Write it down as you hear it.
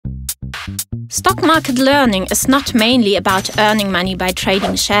Stock market learning is not mainly about earning money by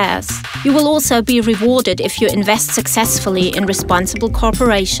trading shares. You will also be rewarded if you invest successfully in responsible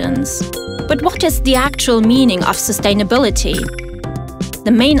corporations. But what is the actual meaning of sustainability?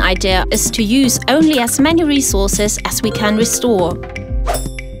 The main idea is to use only as many resources as we can restore.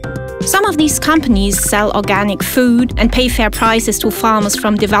 Some of these companies sell organic food and pay fair prices to farmers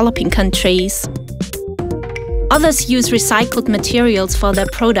from developing countries. Others use recycled materials for their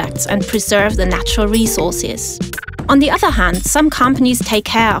products and preserve the natural resources. On the other hand, some companies take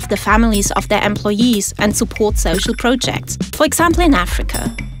care of the families of their employees and support social projects, for example in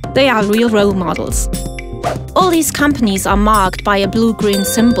Africa. They are real role models. All these companies are marked by a blue-green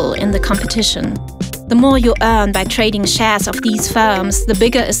symbol in the competition. The more you earn by trading shares of these firms, the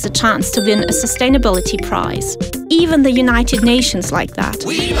bigger is the chance to win a sustainability prize. Even the United Nations like that.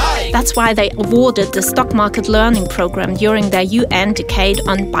 That's why they awarded the Stock Market Learning Program during their UN Decade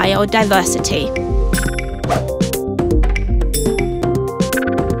on Biodiversity.